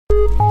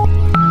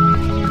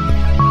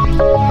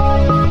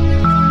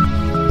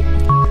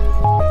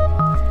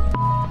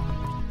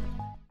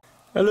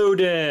Hello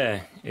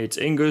there, it's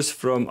Ingus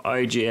from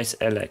IGS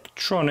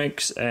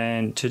Electronics,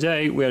 and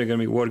today we are going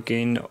to be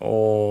working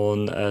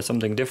on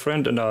something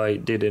different than I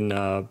did in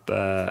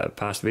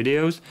past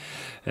videos.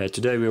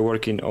 Today we are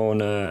working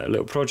on a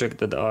little project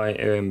that I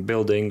am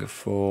building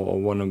for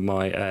one of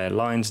my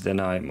lines that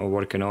I'm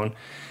working on,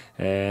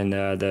 and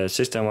the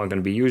system I'm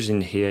going to be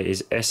using here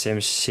is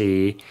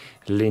SMC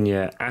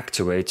linear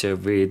actuator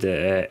with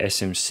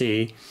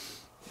SMC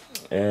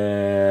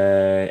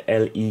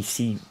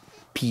LECP2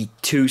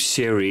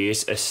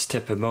 series a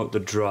stepper motor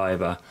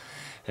driver.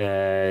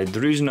 The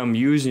reason I'm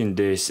using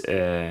this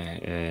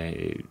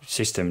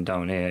system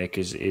down here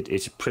because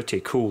it's pretty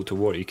cool to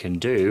what you can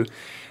do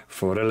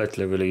for a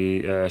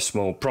relatively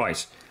small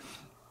price.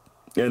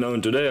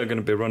 And today I'm going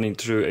to be running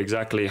through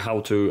exactly how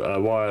to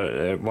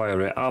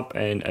wire it up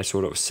and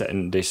sort of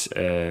setting this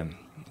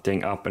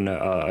thing up and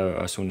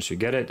as soon as you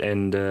get it,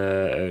 and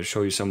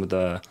show you some of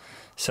the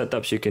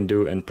setups you can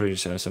do and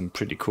some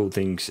pretty cool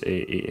things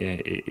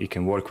you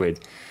can work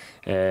with.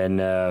 And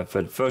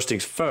but first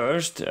things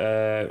first,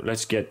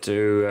 let's get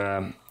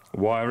to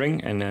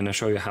wiring, and then I'll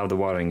show you how the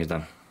wiring is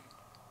done.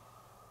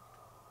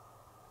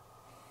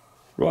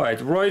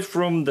 Right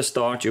from the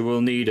start you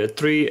will need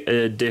three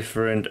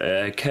different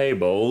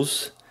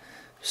cables.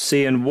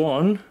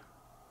 CN1,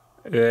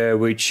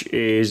 which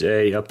is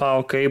a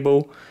power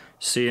cable.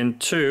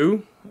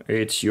 CN2,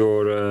 it's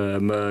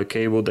your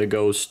cable that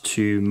goes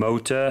to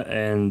motor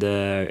and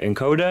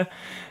encoder,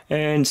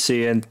 and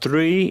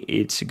CN3,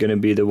 it's going to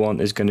be the one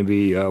that's going to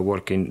be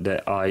working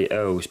the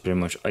IOs, pretty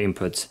much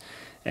inputs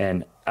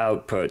and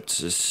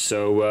outputs.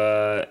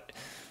 So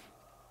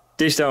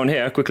this down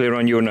here, I'll quickly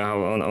run you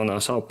now on a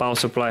power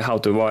supply how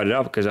to wire it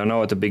up, because I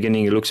know at the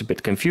beginning it looks a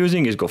bit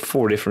confusing. It's got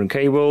 4 different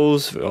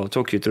cables. I'll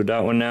talk you through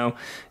that one now,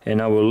 and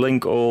I will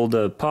link all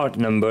the part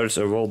numbers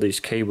of all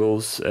these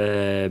cables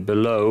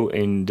below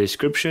in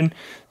description.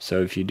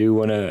 So if you do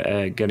want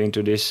to get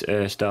into this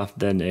stuff,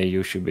 then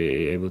you should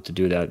be able to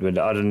do that. But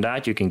other than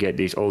that, you can get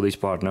all these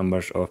part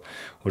numbers of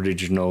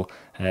original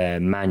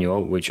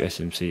manual, which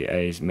SMC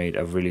has made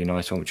a really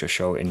nice one, which I'll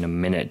show in a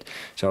minute.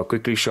 So I'll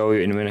quickly show you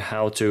in a minute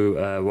how to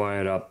wire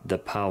up the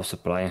power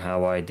supply and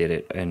how I did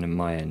it in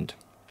my end.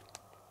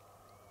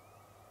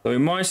 So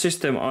in my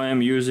system I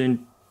am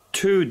using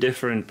 2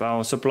 different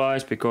power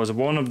supplies, because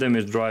one of them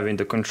is driving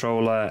the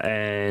controller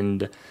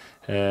and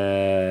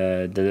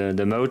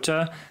the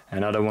motor,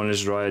 another one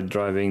is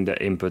driving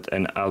the input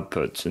and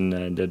output.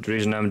 And the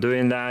reason I'm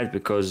doing that,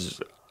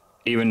 because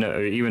even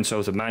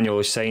so the manual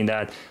is saying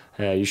that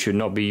you should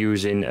not be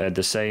using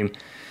the same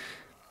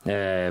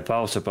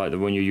power supply that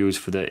when you use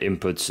for the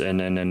inputs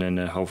and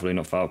hopefully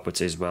not for outputs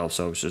as well.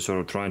 So sort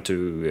of trying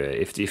to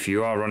if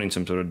you are running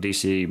some sort of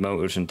DC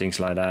motors and things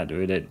like that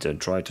with it,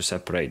 try to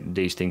separate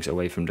these things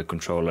away from the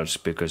controllers,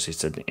 because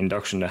it's an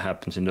induction that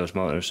happens in those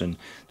motors, and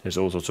there's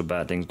all sorts of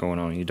bad things going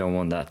on. You don't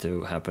want that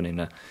to happen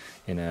in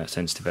a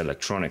sensitive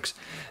electronics.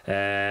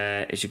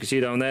 As you can see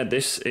down there,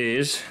 this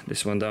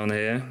one down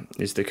here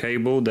is the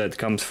cable that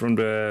comes from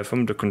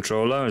the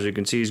controller. As you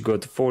can see, it's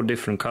got 4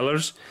 different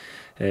colors.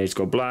 It's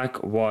got black,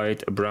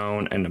 white,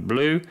 brown and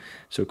blue.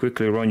 So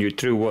quickly run you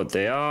through what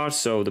they are.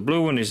 So the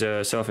blue one is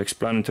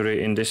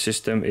self-explanatory in this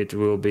system. It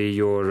will be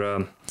your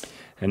a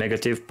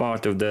negative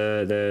part of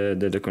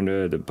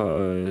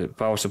the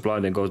power supply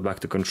that goes back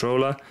to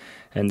controller.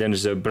 And then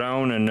there's a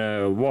brown and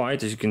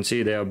white. As you can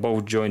see, they are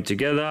both joined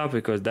together,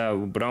 because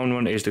that brown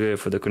one is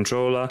for the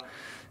controller,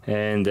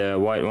 and the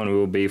white one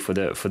will be for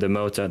the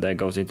motor that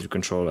goes into the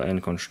controller,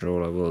 and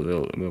controller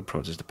will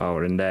process the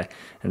power in there.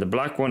 And the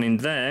black one in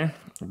there,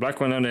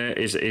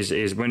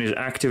 is when it's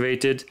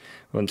activated,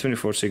 when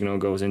 24 signal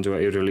goes into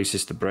it, it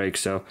releases the brake.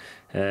 So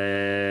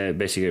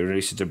basically it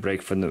releases the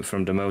brake from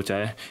the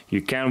motor.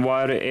 You can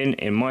wire it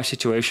in my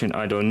situation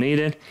I don't need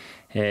it,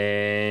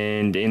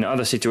 and in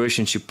other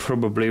situations you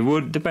probably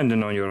would,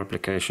 depending on your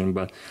application.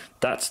 But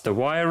that's the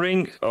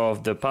wiring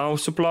of the power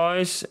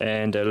supplies,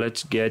 and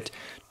let's get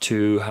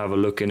to have a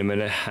look in a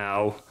minute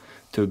how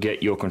to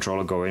get your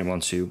controller going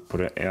once you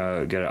put it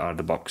get it out of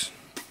the box.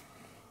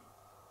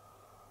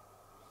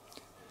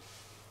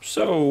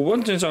 So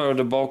once it's out of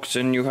the box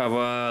and you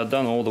have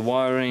done all the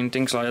wiring,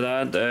 things like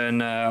that,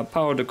 and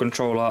power the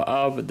controller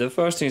up, the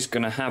first thing that's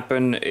going to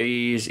happen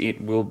is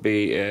it will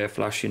be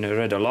flashing a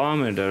red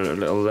alarm, and a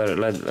little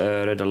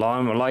red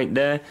alarm light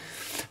there.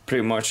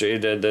 Pretty much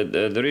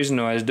the reason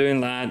why it's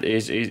doing that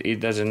is it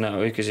doesn't know,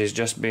 because it's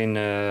just been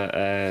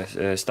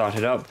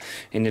started up,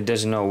 and it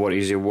doesn't know what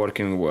is it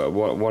working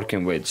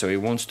with, so it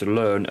wants to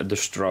learn the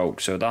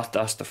stroke. So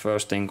that's the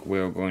first thing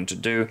we're going to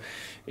do,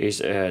 is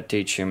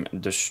teach him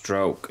the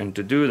stroke. And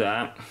to do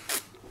that,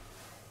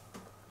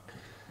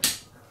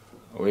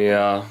 we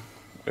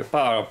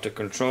power up the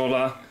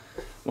controller.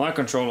 My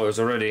controller is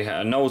already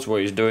knows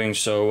what he's doing,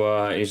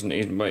 so he's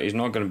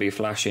not going to be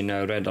flashing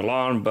a red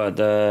alarm. But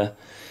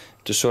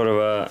to sort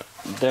of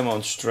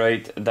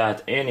demonstrate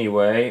that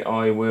anyway,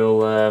 I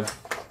will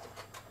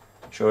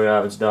show you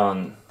how it's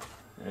done.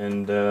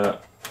 And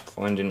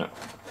finding a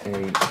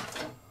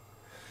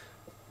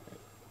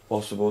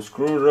possible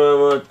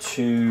screwdriver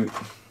to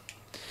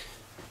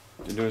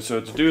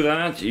To do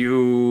that,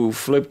 you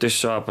flip this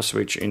sharper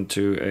switch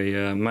into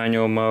a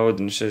manual mode,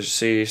 and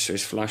see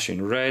it's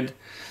flashing red.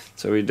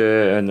 So we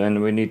do, and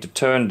then we need to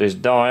turn this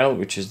dial,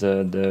 which is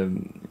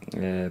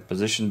the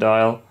position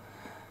dial,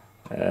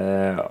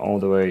 all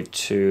the way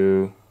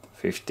to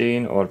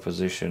 15 or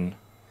position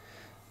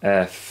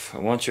F.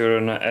 Once you're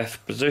in a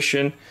F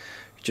position,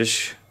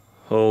 just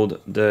hold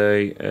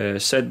the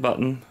set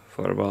button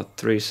for about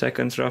 3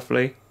 seconds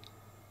roughly.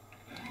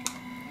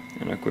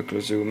 And I quickly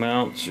zoom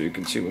out so you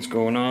can see what's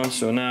going on.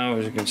 So now,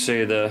 as you can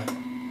see, the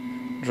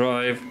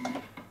drive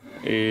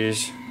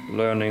is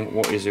learning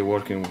what is it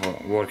working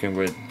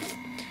with.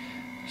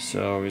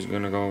 So it's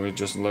gonna go with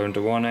just learn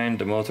to one end,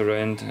 the motor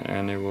end,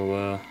 and it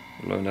will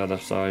learn the other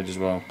side as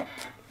well.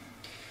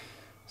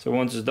 So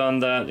once it's done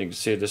that, you can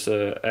see this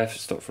F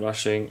stop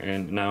flashing,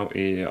 and now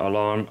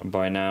alarm,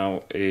 by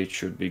now it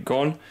should be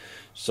gone.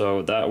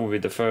 So that will be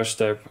the first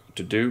step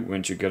to do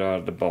once you get out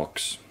of the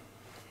box.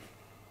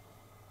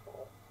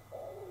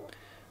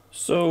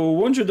 So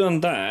once you've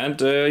done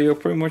that,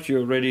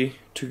 you're ready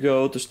to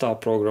go to start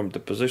programming the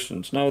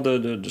positions. Now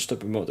the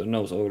stepper motor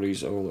knows all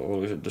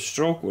the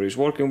stroke, what he's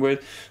working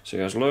with, so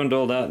he has learned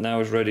all that. Now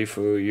it's ready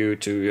for you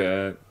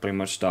to pretty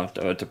much start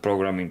to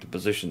programming the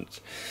positions.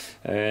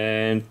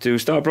 And to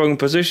start programming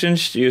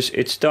positions,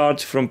 it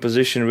starts from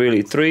position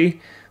really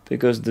 3,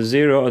 because the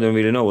 0, I don't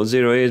really know what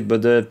 0 is,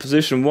 but the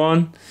position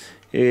 1,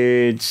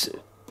 it's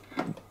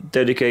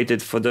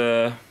dedicated for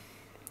the,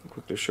 I'll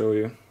quickly show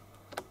you.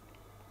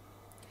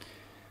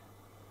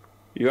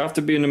 You have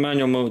to be in the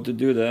manual mode to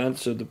do that.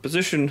 So the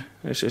position,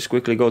 let's just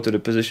quickly go to the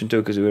position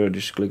 2 because we already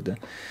just clicked that.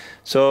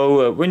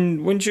 So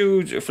once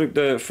you flip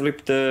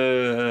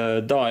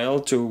the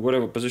dial to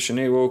whatever position,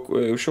 it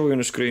will show you on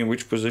the screen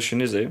which position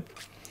is it.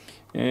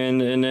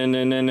 And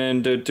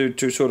then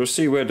to sort of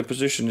see where the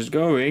position is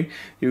going,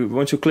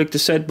 once you click the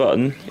set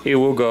button, it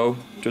will go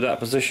to that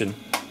position.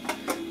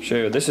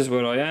 So this is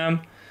where I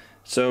am.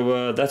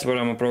 So that's where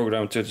I'm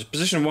programmed to.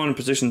 Position 1 and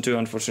position 2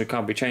 unfortunately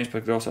can't be changed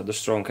because those are the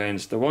strong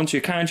ends. The ones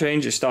you can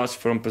change, it starts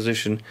from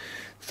position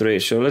 3.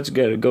 So let's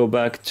go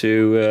back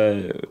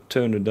to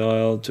turn the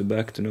dial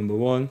back to number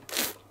 1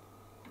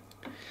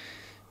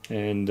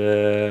 and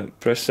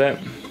press set,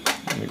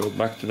 and it goes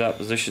back to that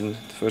position,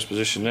 the first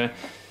position there.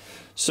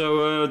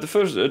 So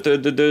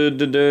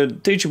the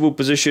teachable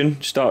position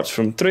starts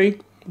from 3.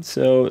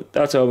 So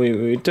that's how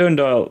we turn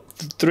dial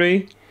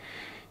 3.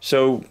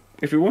 So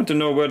if you want to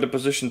know where the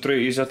position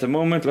 3 is at the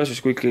moment, let's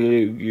just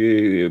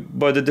quickly,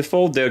 by the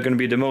default they're going to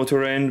be the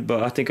motor end,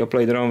 but I think I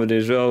played around with it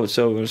as well,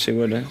 so we'll see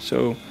where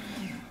so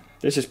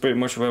this is pretty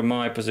much where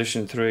my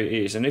position 3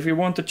 is. And if you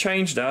want to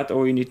change that,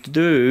 all you need to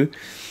do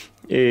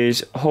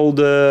is hold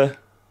the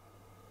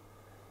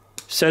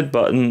set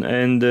button,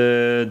 and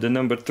the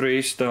number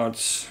 3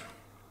 starts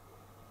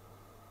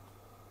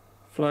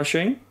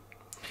flashing.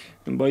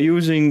 And by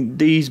using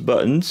these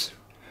buttons,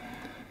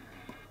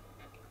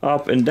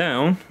 up and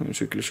down, I'll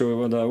quickly show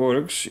you how that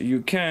works,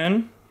 you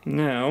can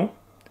now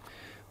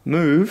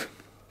move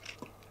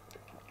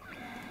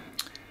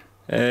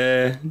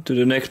to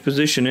the next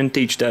position and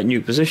teach that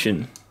new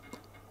position.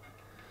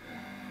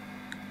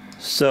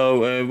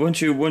 So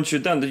once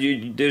you're done,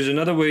 there's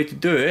another way to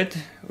do it,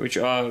 which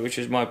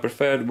is my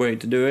preferred way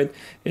to do it,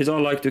 is I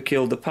like to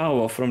kill the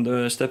power from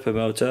the stepper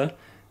motor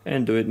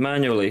and do it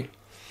manually.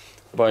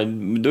 By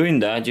doing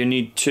that, you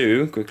need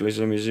to, quickly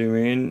let me zoom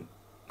in.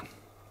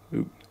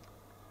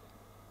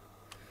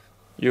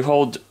 You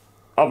hold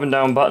up and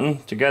down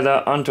button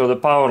together until the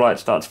power light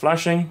starts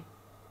flashing.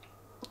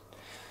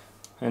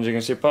 As you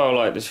can see, power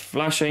light is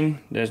flashing.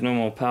 There's no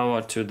more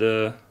power to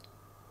the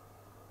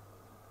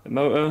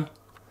motor.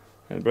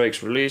 And the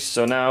brakes release.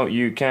 So now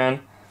you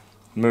can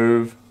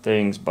move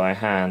things by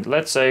hand.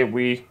 Let's say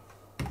we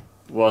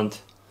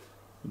want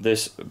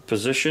this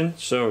position.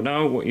 So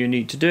now what you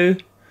need to do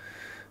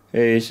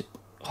is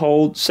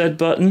hold set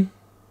button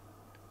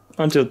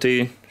until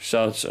T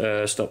stops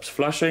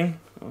flashing.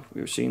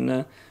 We've seen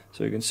that,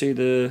 so you can see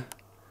the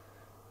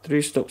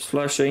 3 stops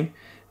flashing,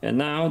 and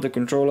now the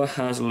controller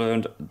has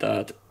learned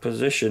that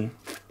position.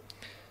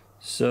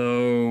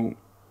 So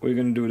we're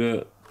going to do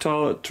the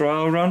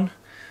trial run.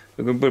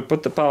 We're going to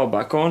put the power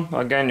back on.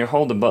 Again, you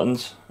hold the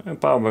buttons, and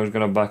power button is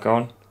going to back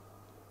on.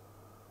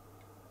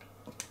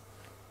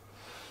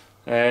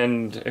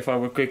 And if I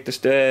would click the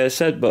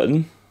set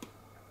button,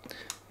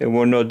 it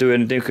will not do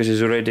anything because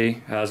it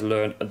already has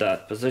learned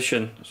that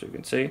position, as you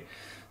can see.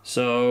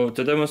 So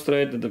to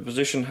demonstrate that the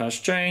position has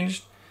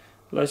changed,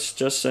 let's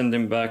just send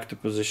him back to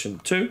position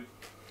 2.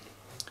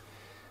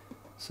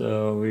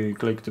 So we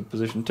click to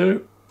position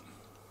 2,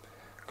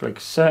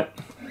 click set,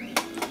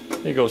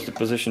 he goes to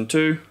position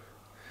 2,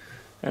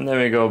 and then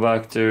we go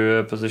back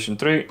to position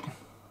 3,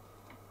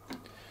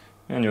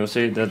 and you'll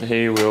see that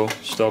he will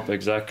stop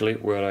exactly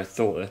where I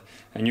thought it.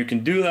 And you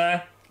can do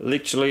that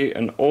literally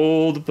in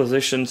all the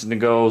positions, and it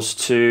goes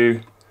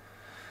to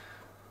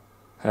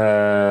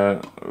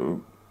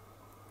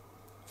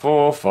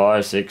 4,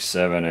 5, 6,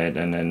 7, 8,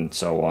 and then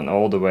so on,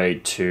 all the way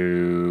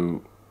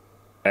to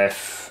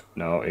F.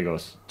 No, it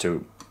goes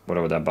to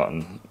whatever that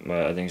button,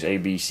 I think it's A,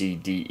 B, C,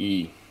 D,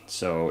 E.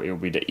 So it'll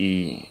be the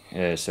E.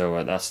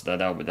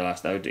 That'll be the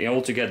last.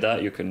 Altogether,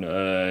 you can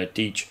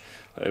teach.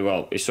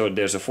 So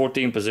there's a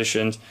 14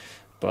 positions,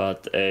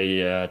 but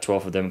 12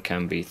 of them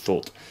can be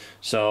taught.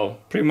 So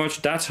pretty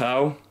much that's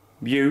how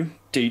you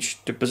teach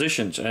the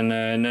positions. And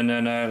then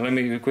let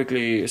me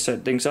quickly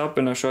set things up,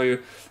 and I'll show you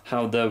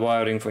how the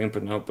wiring for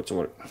input and outputs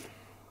work.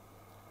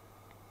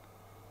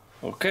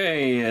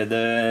 Okay,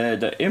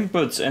 the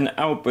inputs and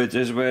outputs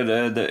is where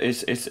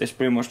it's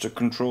pretty much the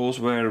controls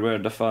where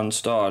the fun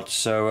starts.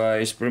 So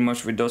it's pretty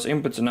much with those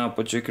inputs and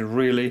outputs you can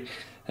really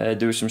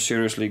do some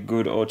seriously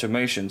good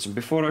automations.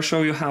 Before I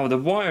show you how the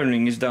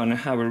wiring is done and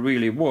how it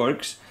really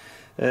works,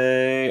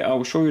 I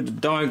will show you the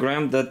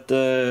diagram that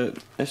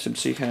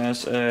SMC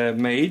has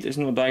made. It's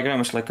not a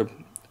diagram; it's like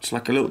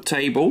a little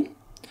table.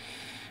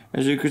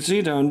 As you can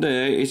see down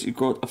there, it's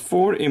got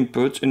 4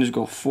 inputs and it's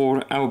got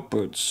 4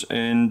 outputs,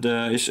 and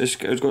it's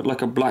got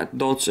like a black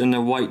dots and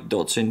a white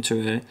dots into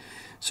it.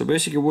 So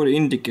basically what it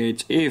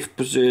indicates, if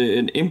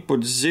an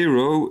input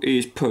 0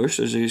 is pushed,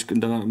 as it's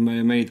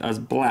made as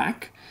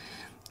black,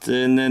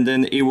 then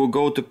it will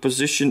go to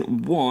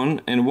position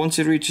 1, and once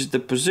it reaches the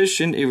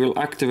position it will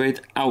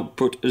activate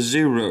output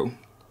 0.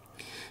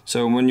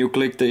 So when you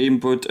click the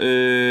input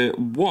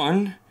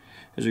 1,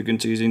 as you can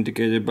see, is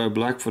indicated by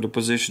black for the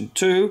position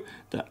 2.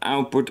 The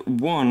output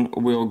 1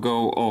 will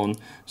go on.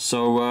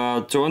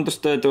 So to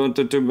understand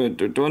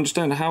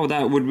how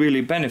that would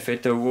really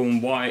benefit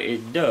and why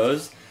it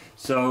does.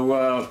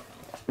 So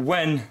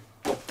when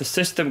the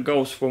system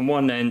goes from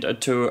one end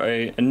to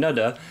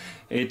another,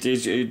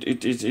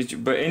 it's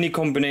by any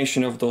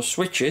combination of those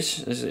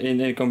switches, in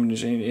a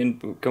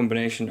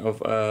combination of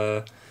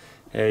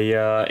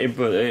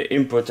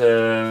input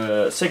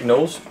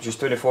signals, which is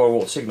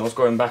 24-volt signals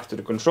going back to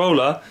the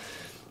controller,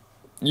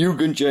 you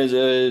can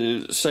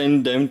just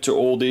send them to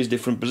all these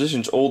different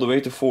positions, all the way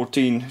to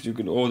 14. You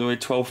can all the way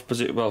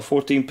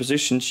 14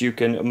 positions you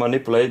can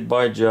manipulate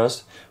by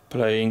just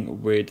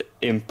playing with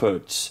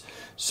inputs.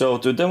 So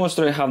to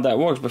demonstrate how that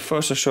works, but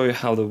first I'll show you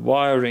how the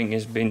wiring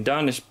is being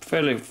done. It's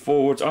fairly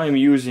forward. I'm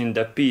using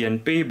the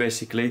PNP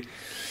basically.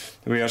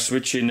 We are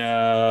switching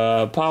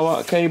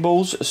power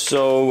cables.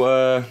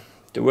 So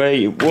the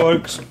way it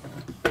works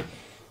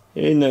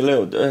in a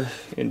little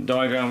in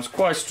diagrams,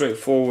 quite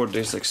straightforward.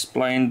 It's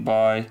explained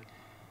by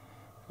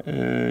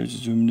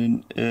zoomed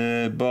in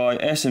by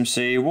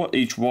SMC what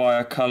each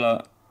wire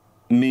color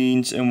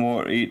means and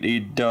what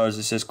it does.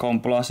 It says COM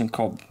plus and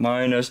COM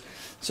minus.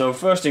 So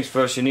first things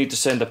first, you need to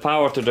send the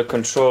power to the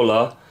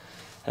controller.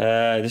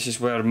 This is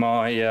where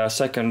my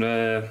second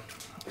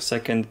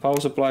power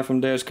supply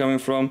from there is coming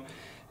from.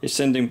 It's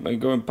sending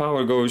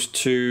power goes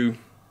to.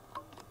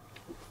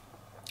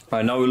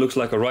 Right now it looks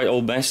like a right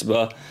old mess,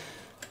 but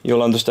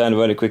you'll understand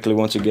very quickly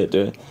once you get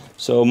there.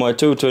 So my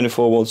two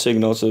 24-volt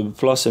signals, the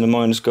plus and the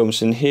minus,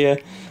 comes in here,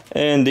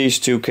 and these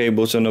 2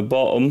 cables on the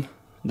bottom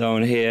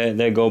down here,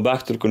 they go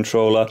back to the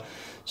controller.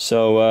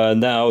 So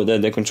now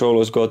that the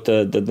controller's got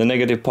the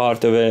negative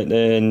part of it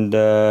and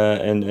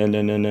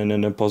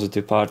the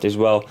positive part as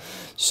well.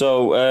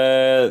 So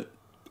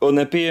on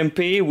the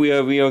PMP we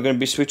are going to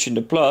be switching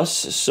the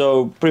plus.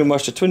 So pretty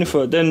much the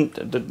 24.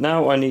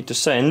 Now I need to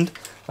send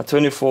a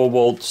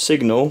 24-volt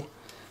signal.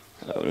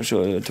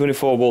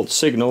 24-volt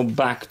signal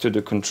back to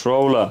the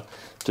controller.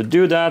 To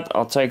do that,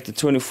 I'll take the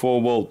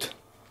 24-volt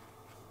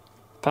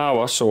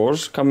power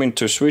source, coming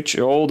to switch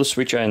all the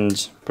switch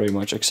ends, pretty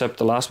much, except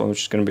the last one,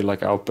 which is going to be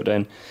like output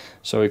end.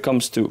 So it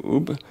comes to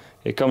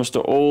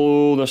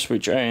all the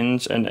switch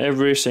ends, and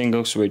every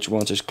single switch,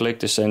 once it's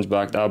clicked, it sends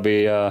back. That'll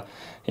be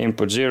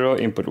input 0,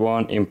 input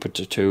 1, input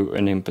 2,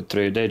 and input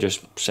 3. They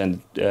just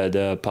send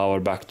the power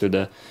back to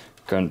the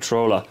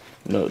controller,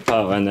 the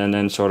power, and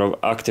then sort of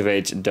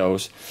activate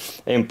those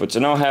inputs.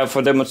 And now,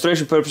 for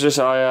demonstration purposes,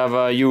 I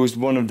have used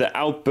one of the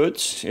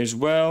outputs as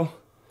well.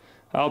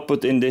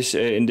 Output in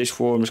this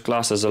form is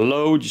classed as a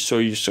load, so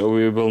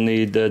we will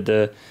need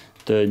the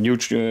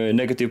neutral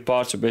negative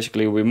part. So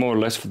basically, we more or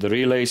less for the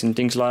relays and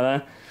things like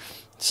that.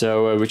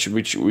 So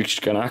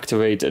which can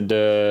activate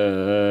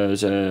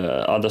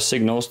the other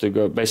signals to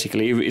go.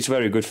 Basically, it's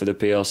very good for the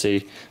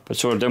PLC, but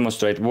sort of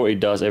demonstrate what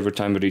it does every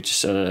time it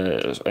reaches,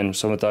 and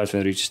sometimes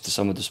when it reaches to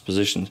some of those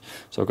positions.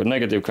 So I've got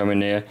negative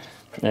coming here,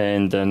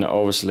 and then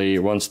obviously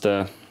once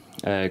the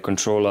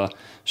controller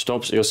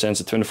stops, it'll send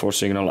the 24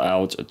 signal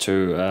out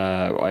to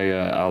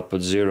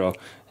output 0,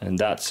 and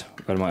that's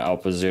where my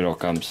output 0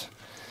 comes.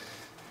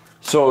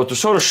 So to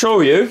sort of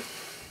show you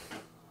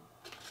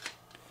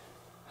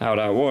how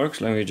that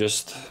works, let me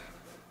just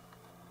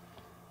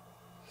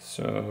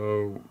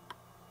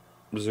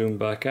zoom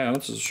back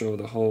out to show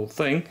the whole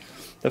thing.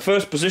 The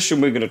first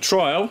position we're going to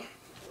trial,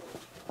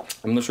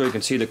 I'm not sure you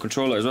can see the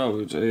controller as well,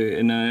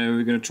 and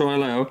we're going to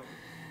trial out.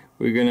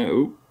 We're going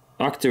to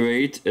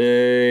activate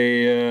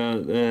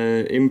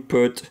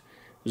input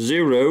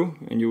 0,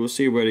 and you will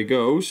see where it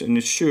goes, and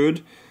it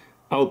should,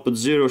 output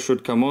 0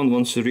 should come on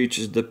once it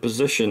reaches the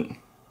position.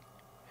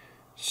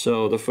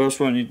 So the first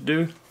one you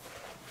do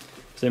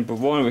is input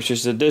 1, which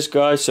is this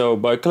guy. So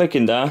by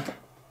clicking that,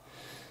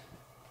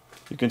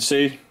 you can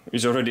see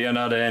it's already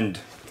another end.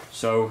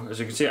 So as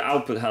you can see,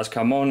 output has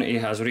come on,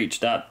 it has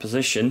reached that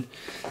position,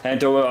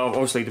 and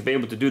obviously to be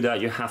able to do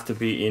that you have to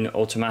be in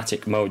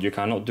automatic mode. You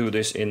cannot do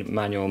this in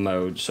manual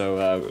mode,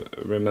 so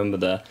remember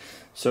that.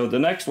 So the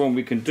next one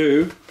we can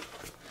do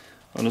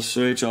on the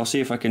switch, I'll see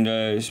if I can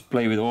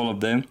play with all of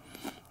them.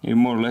 You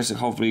more or less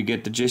hopefully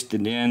get the gist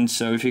in the end.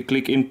 So if you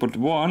click input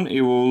 1,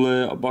 it will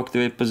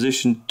activate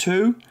position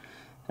 2,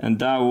 and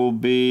that will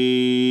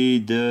be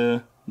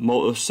the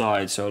motor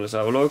side. So let's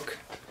have a look.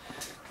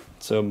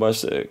 So by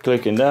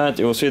clicking that,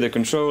 you will see the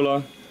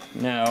controller.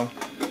 Now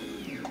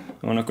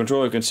on the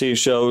controller you can see it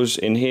shows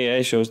in here,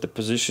 it shows the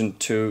position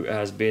 2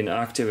 has been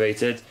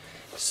activated.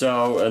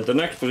 So the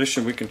next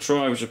position we can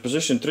try, which is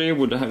position 3,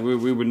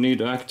 we would need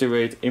to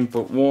activate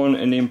input 1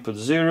 and input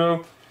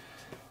 0,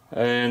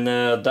 and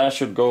that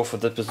should go for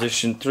the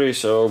position 3.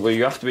 So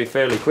you have to be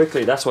fairly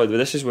quickly. That's why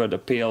this is where the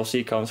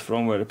PLC comes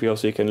from, where the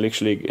PLC can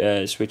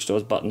literally switch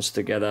those buttons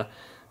together,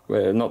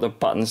 where not the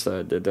buttons,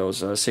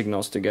 those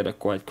signals together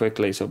quite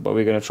quickly. So but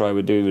we're gonna try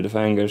to do it with the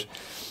fingers.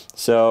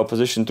 So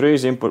position 3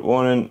 is input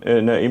 1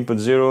 and input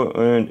 0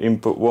 and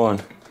input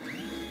 1.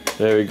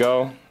 There we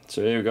go.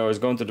 So here we go, it's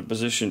going to the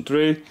position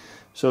 3.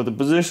 So the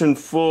position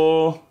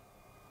 4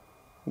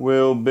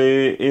 will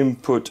be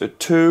input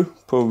 2,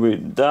 probably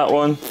that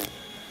one.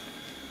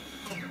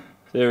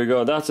 There we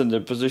go, that's in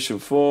the position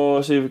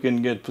 4. See if we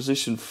can get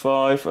position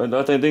 5. And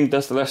I think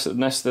that's the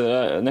next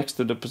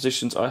to the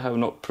positions I have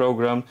not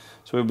programmed.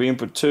 So it will be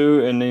input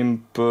 2 and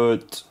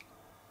input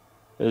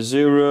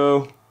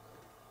 0.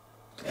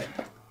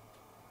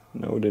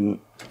 No, it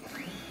didn't.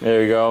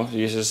 There we go.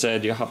 As I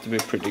said, you have to be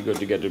pretty good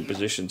to get the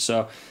position.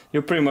 So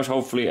you pretty much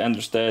hopefully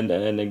understand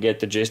and get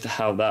the gist of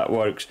how that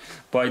works.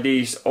 By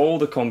all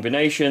the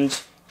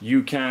combinations,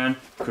 you can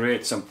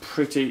create some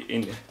pretty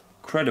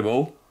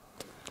incredible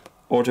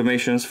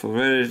automations for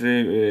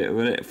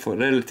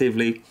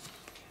relatively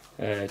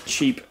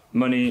cheap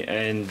money,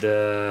 and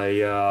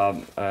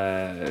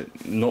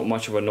not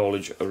much of a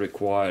knowledge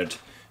required.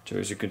 So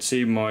as you can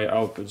see, my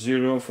output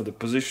 0 for the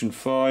position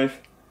 5.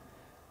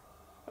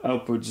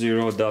 Output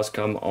 0 does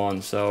come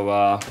on. So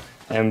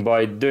and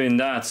by doing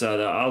that,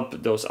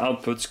 those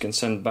outputs can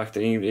send back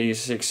the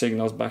E6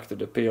 signals back to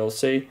the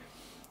PLC,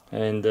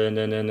 and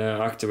then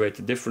activate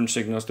the different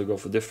signals to go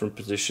for different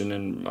position,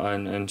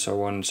 and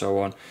so on and so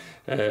on.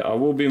 I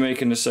will be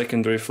making a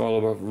secondary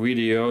follow-up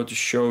video to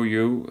show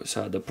you.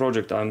 So the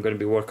project I'm going to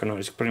be working on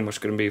is pretty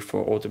much going to be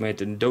for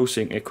automated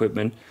dosing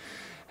equipment.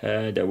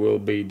 That will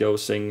be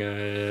dosing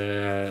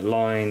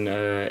line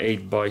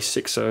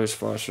 8x6 as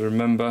far as I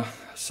remember.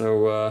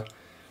 So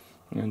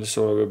and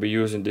so we'll be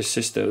using this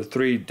system,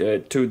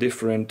 two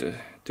different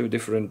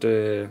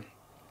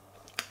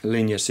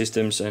linear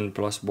systems, and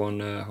plus one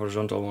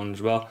horizontal one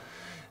as well.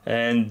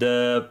 And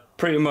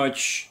pretty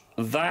much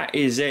that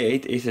is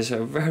it. It is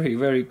a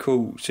very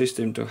cool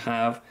system to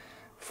have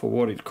for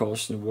what it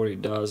costs and what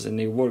it does, and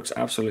it works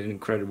absolutely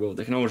incredible.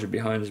 The technology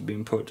behind it has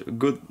been put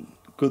good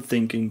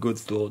thinking, good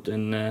thought,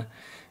 and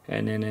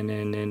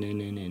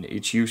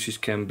its uses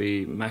can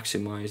be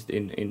maximized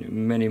in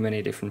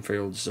many different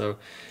fields. So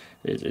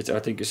I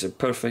think it's a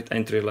perfect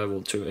entry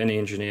level to any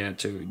engineer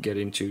to get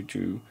into,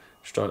 to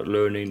start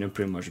learning and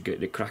pretty much get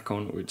the crack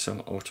on with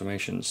some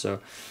automation. So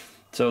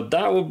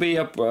that will be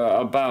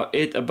about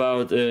it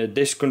about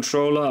this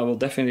controller. I will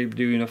definitely be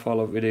doing a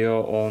follow-up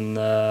video on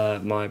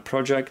my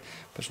project,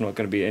 but it's not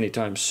going to be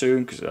anytime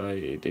soon because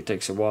it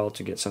takes a while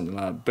to get something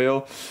like that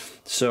built.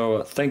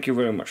 So thank you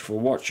very much for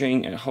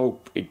watching, and I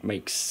hope it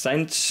makes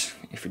sense.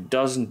 If it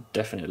doesn't,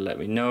 definitely let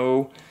me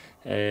know,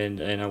 and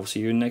I will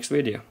see you in the next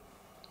video.